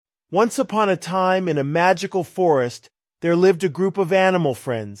Once upon a time, in a magical forest, there lived a group of animal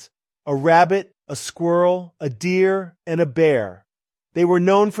friends, a rabbit, a squirrel, a deer, and a bear. They were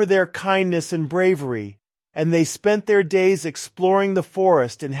known for their kindness and bravery, and they spent their days exploring the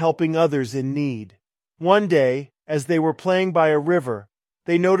forest and helping others in need. One day, as they were playing by a river,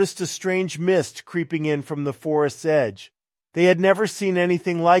 they noticed a strange mist creeping in from the forest's edge. They had never seen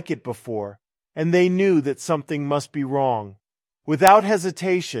anything like it before, and they knew that something must be wrong. Without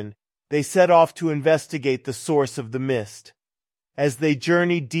hesitation, they set off to investigate the source of the mist. As they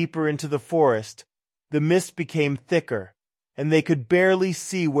journeyed deeper into the forest, the mist became thicker, and they could barely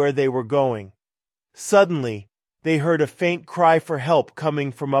see where they were going. Suddenly, they heard a faint cry for help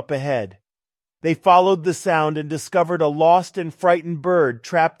coming from up ahead. They followed the sound and discovered a lost and frightened bird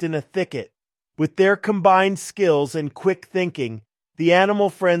trapped in a thicket. With their combined skills and quick thinking, the animal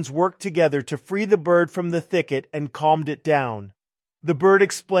friends worked together to free the bird from the thicket and calmed it down. The bird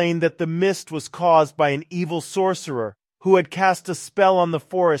explained that the mist was caused by an evil sorcerer who had cast a spell on the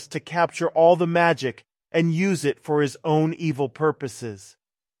forest to capture all the magic and use it for his own evil purposes.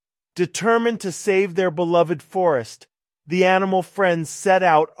 Determined to save their beloved forest, the animal friends set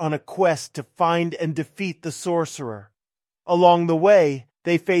out on a quest to find and defeat the sorcerer. Along the way,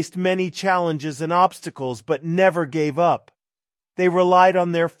 they faced many challenges and obstacles but never gave up. They relied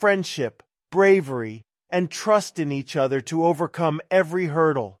on their friendship, bravery, and trust in each other to overcome every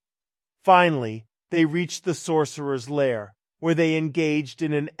hurdle. Finally, they reached the sorcerer's lair, where they engaged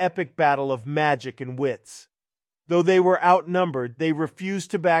in an epic battle of magic and wits. Though they were outnumbered, they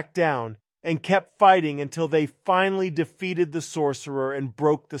refused to back down and kept fighting until they finally defeated the sorcerer and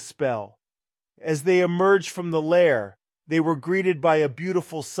broke the spell. As they emerged from the lair, they were greeted by a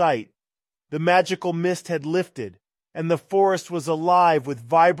beautiful sight. The magical mist had lifted, and the forest was alive with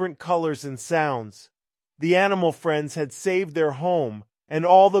vibrant colors and sounds. The animal friends had saved their home and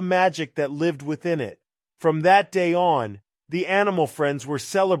all the magic that lived within it. From that day on, the animal friends were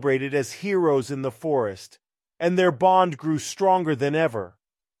celebrated as heroes in the forest, and their bond grew stronger than ever.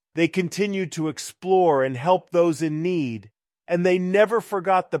 They continued to explore and help those in need, and they never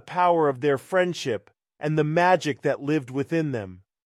forgot the power of their friendship and the magic that lived within them.